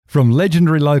From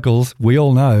legendary locals we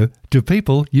all know to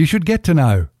people you should get to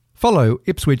know. Follow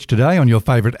Ipswich Today on your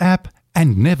favourite app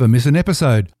and never miss an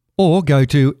episode. Or go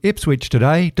to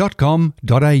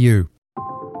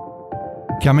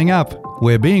ipswichtoday.com.au. Coming up,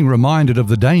 we're being reminded of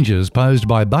the dangers posed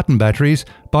by button batteries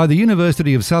by the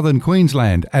University of Southern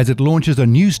Queensland as it launches a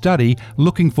new study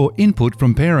looking for input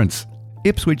from parents.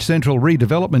 Ipswich Central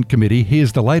Redevelopment Committee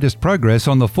hears the latest progress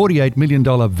on the $48 million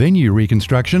venue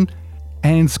reconstruction,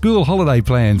 and school holiday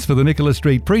plans for the Nicholas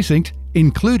Street precinct,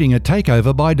 including a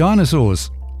takeover by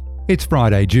dinosaurs. It's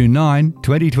Friday, June 9,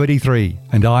 2023,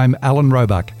 and I'm Alan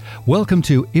Roebuck. Welcome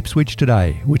to Ipswich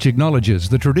Today, which acknowledges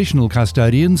the traditional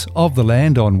custodians of the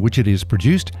land on which it is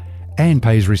produced and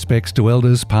pays respects to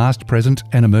elders past, present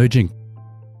and emerging.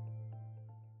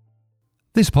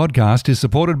 This podcast is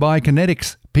supported by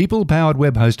Kinetics, people-powered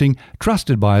web hosting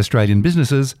trusted by Australian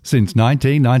businesses since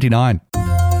 1999.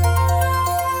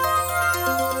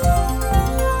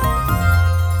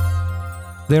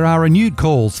 There are renewed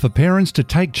calls for parents to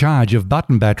take charge of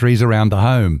button batteries around the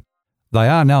home. They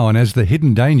are known as the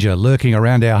hidden danger lurking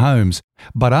around our homes,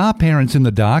 but are parents in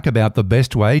the dark about the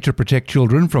best way to protect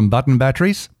children from button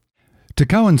batteries? To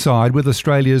coincide with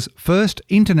Australia's first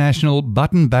International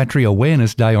Button Battery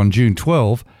Awareness Day on June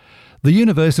 12, the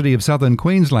University of Southern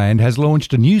Queensland has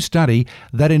launched a new study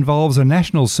that involves a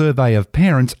national survey of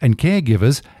parents and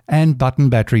caregivers and button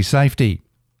battery safety.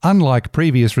 Unlike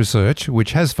previous research,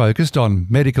 which has focused on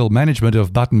medical management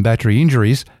of button battery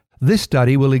injuries, this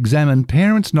study will examine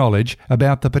parents' knowledge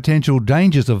about the potential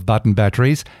dangers of button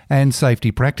batteries and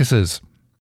safety practices.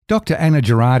 Dr. Anna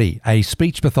Girardi, a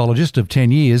speech pathologist of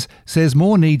 10 years, says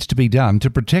more needs to be done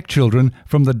to protect children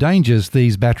from the dangers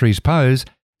these batteries pose,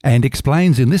 and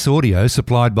explains in this audio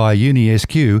supplied by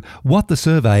UniSQ what the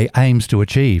survey aims to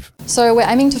achieve. So we're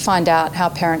aiming to find out how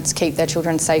parents keep their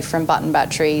children safe from button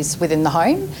batteries within the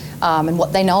home, and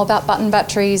what they know about button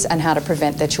batteries and how to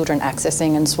prevent their children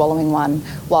accessing and swallowing one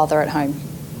while they're at home.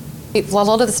 A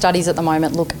lot of the studies at the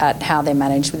moment look at how they're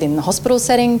managed within the hospital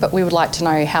setting, but we would like to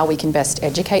know how we can best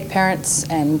educate parents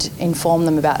and inform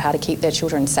them about how to keep their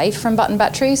children safe from button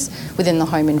batteries within the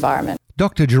home environment.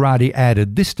 Dr. Girardi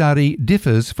added this study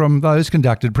differs from those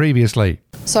conducted previously.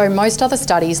 So most other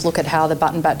studies look at how the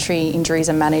button battery injuries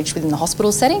are managed within the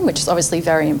hospital setting, which is obviously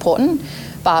very important,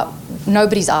 but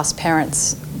nobody's asked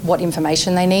parents what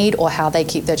information they need or how they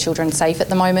keep their children safe at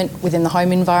the moment within the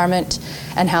home environment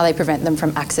and how they prevent them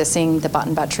from accessing the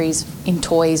button batteries in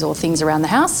toys or things around the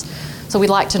house. So we'd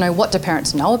like to know, what do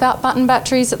parents know about button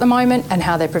batteries at the moment and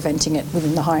how they're preventing it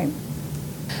within the home.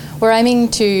 We're aiming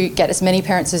to get as many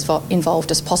parents involved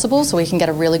as possible so we can get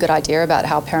a really good idea about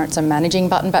how parents are managing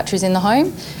button batteries in the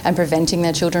home and preventing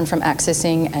their children from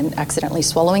accessing and accidentally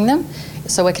swallowing them.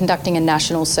 So we're conducting a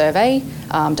national survey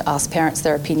to ask parents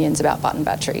their opinions about button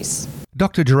batteries.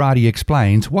 Dr. Girardi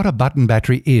explains what a button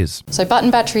battery is. So button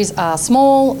batteries are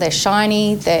small, they're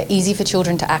shiny, they're easy for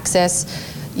children to access.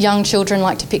 Young children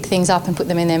like to pick things up and put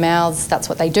them in their mouths. That's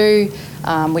what they do,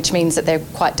 which means that they're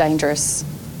quite dangerous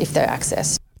if they're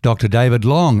accessed. Dr. David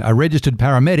Long, a registered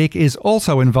paramedic, is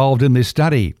also involved in this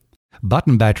study.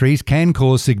 Button batteries can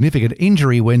cause significant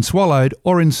injury when swallowed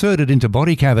or inserted into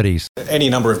body cavities. Any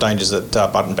number of dangers that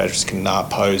button batteries can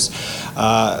pose.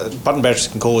 Button batteries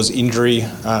can cause injury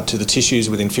to the tissues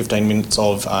within 15 minutes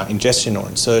of ingestion or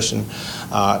insertion,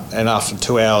 and after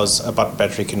 2 hours a button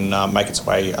battery can make its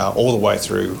way all the way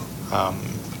through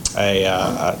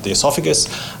the esophagus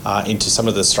into some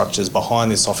of the structures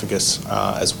behind the esophagus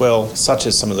as well, such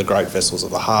as some of the great vessels of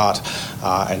the heart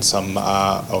and some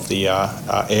of the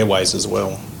airways as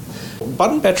well.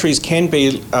 Button batteries can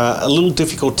be a little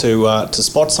difficult to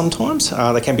spot sometimes.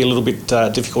 They can be a little bit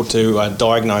difficult to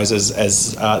diagnose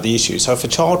as the issue. So if a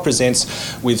child presents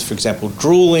with, for example,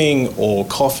 drooling or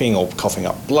coughing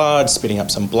up blood, spitting up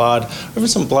some blood, or even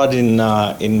some blood in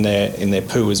their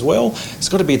poo as well, it's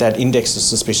got to be that index of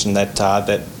suspicion that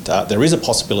there is a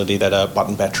possibility that a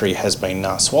button battery has been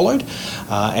swallowed,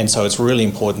 and so it's really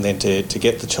important then to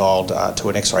get the child to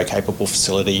an X-ray capable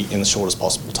facility in the shortest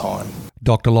possible time.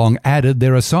 Dr. Long added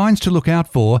there are signs to look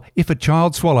out for if a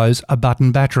child swallows a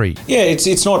button battery. Yeah,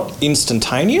 it's not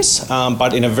instantaneous,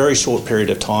 but in a very short period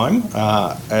of time,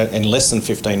 in less than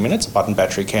 15 minutes, a button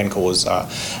battery can cause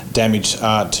damage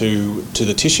to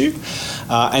the tissue.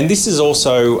 And this is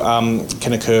also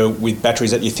can occur with batteries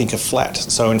that you think are flat.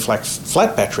 So in fact,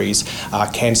 flat batteries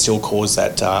can still cause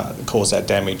that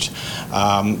damage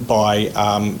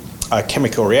by a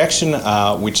chemical reaction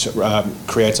which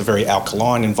creates a very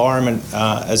alkaline environment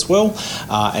as well,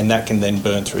 and that can then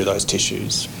burn through those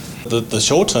tissues. The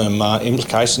short-term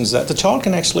implications is that the child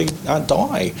can actually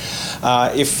die.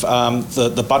 If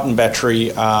the button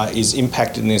battery is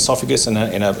impacted in the esophagus in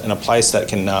a place that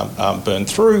can burn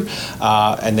through,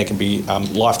 and there can be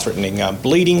life-threatening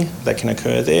bleeding that can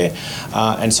occur there.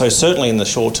 And so certainly in the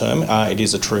short term, it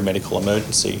is a true medical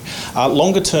emergency.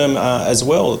 Longer term as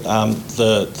well,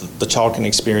 the child can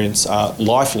experience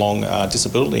lifelong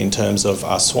disability in terms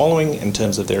of swallowing, in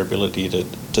terms of their ability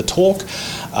to talk,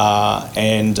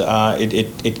 and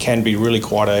it can be really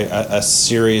quite a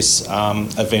serious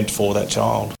event for that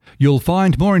child. You'll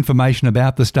find more information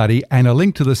about the study and a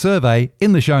link to the survey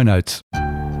in the show notes.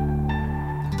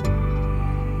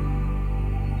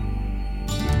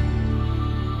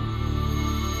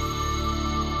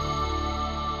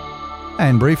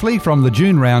 And briefly, from the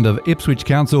June round of Ipswich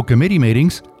Council committee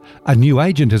meetings, a new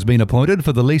agent has been appointed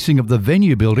for the leasing of the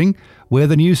venue building where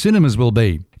the new cinemas will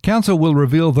be. Council will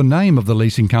reveal the name of the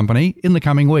leasing company in the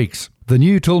coming weeks. The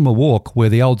new Tulmur Walk, where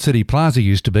the old City Plaza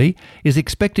used to be, is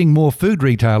expecting more food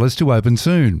retailers to open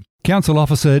soon. Council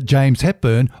Officer James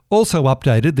Hepburn also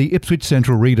updated the Ipswich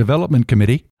Central Redevelopment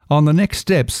Committee on the next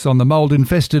steps on the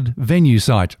mould-infested venue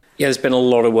site. Yeah, there's been a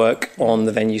lot of work on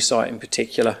the venue site in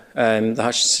particular. The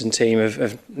Hutchinson team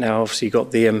have now obviously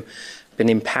got been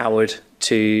empowered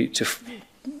to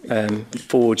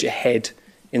forge ahead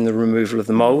in the removal of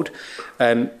the mould.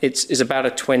 It's about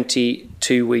a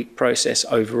 22-week process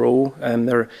overall.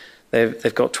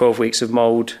 They've got 12 weeks of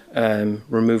mould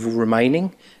removal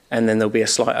remaining, and then there'll be a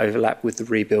slight overlap with the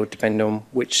rebuild depending on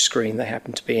which screen they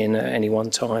happen to be in at any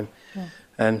one time. Yeah.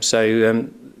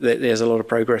 There's a lot of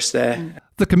progress there.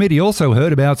 The committee also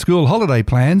heard about school holiday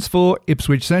plans for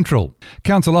Ipswich Central.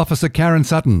 Council Officer Karen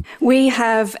Sutton. We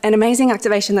have an amazing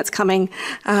activation that's coming.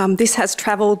 This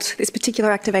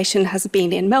particular activation has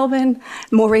been in Melbourne,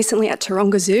 more recently at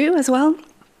Taronga Zoo as well.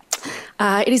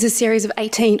 It is a series of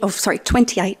 28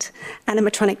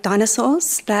 animatronic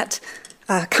dinosaurs that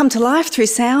come to life through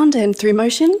sound and through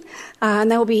motion,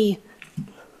 and they'll be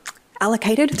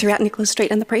allocated throughout Nicholas Street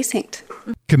and the precinct.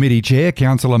 Committee Chair,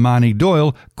 Councillor Marnie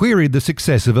Doyle, queried the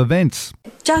success of events.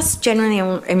 Just generally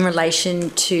in relation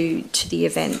to the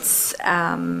events,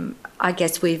 I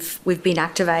guess we've been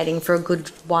activating for a good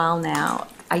while now.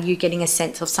 Are you getting a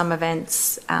sense of some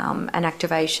events and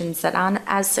activations that aren't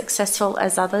as successful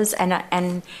as others,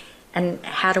 and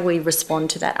how do we respond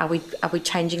to that? Are we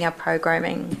changing our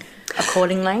programming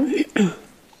accordingly?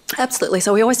 Absolutely.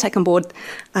 So we always take on board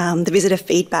the visitor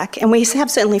feedback, and we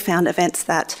have certainly found events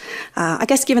that, I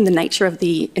guess given the nature of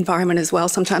the environment as well,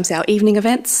 sometimes our evening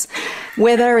events,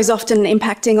 weather is often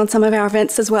impacting on some of our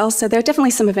events as well. So there are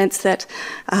definitely some events that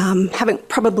haven't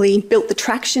probably built the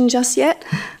traction just yet.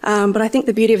 But I think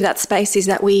the beauty of that space is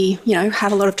that we,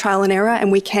 have a lot of trial and error,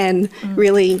 and we can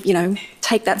really,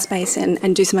 take that space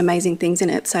and do some amazing things in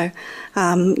it. So,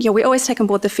 we always take on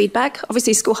board the feedback.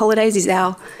 Obviously, school holidays is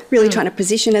our really trying to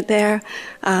position it there.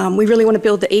 We really want to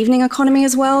build the evening economy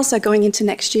as well. So going into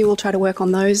next year, we'll try to work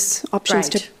on those options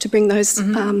to bring those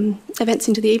events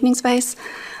into the evening space.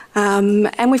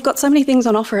 And we've got so many things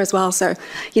on offer as well. So,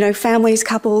 families,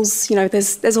 couples,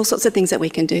 there's all sorts of things that we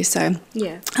can do. So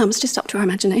it's just up to our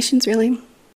imaginations, really.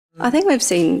 I think we've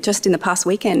seen just in the past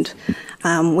weekend,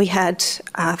 we had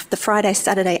the Friday,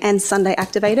 Saturday and Sunday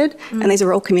activated, and these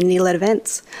are all community-led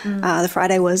events. The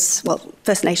Friday was,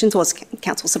 First Nations was,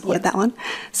 council supported that one.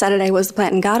 Saturday was the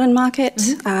Plant and Garden Market,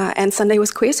 and Sunday was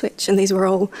Queer Switch, and these were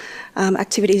all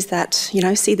activities that,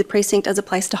 see the precinct as a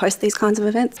place to host these kinds of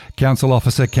events. Council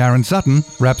Officer Karen Sutton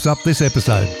wraps up this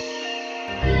episode.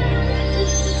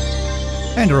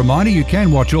 And a reminder, you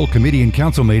can watch all committee and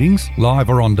council meetings, live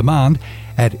or on demand,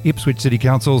 at Ipswich City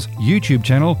Council's YouTube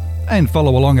channel, and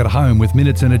follow along at home with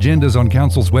minutes and agendas on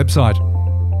Council's website.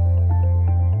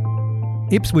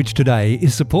 Ipswich Today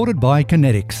is supported by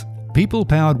Kinetics,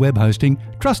 people-powered web hosting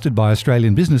trusted by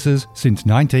Australian businesses since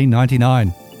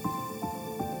 1999.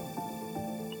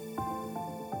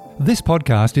 This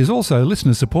podcast is also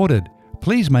listener-supported.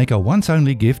 Please make a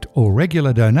once-only gift or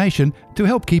regular donation to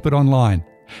help keep it online.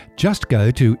 Just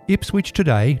go to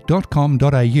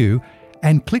ipswichtoday.com.au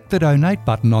and click the donate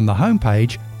button on the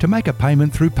homepage to make a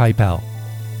payment through PayPal.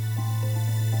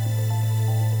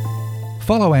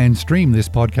 Follow and stream this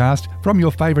podcast from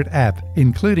your favourite app,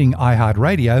 including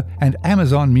iHeartRadio and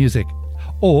Amazon Music,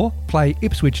 or play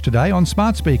Ipswich Today on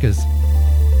smart speakers.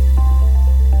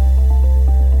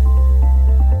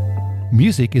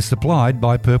 Music is supplied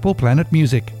by Purple Planet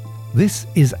Music. This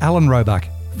is Alan Roebuck.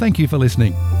 Thank you for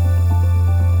listening.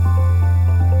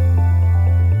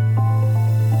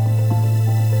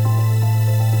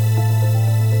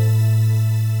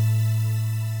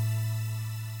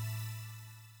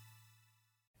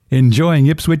 Enjoying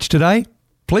Ipswich today?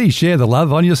 Please share the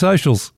love on your socials.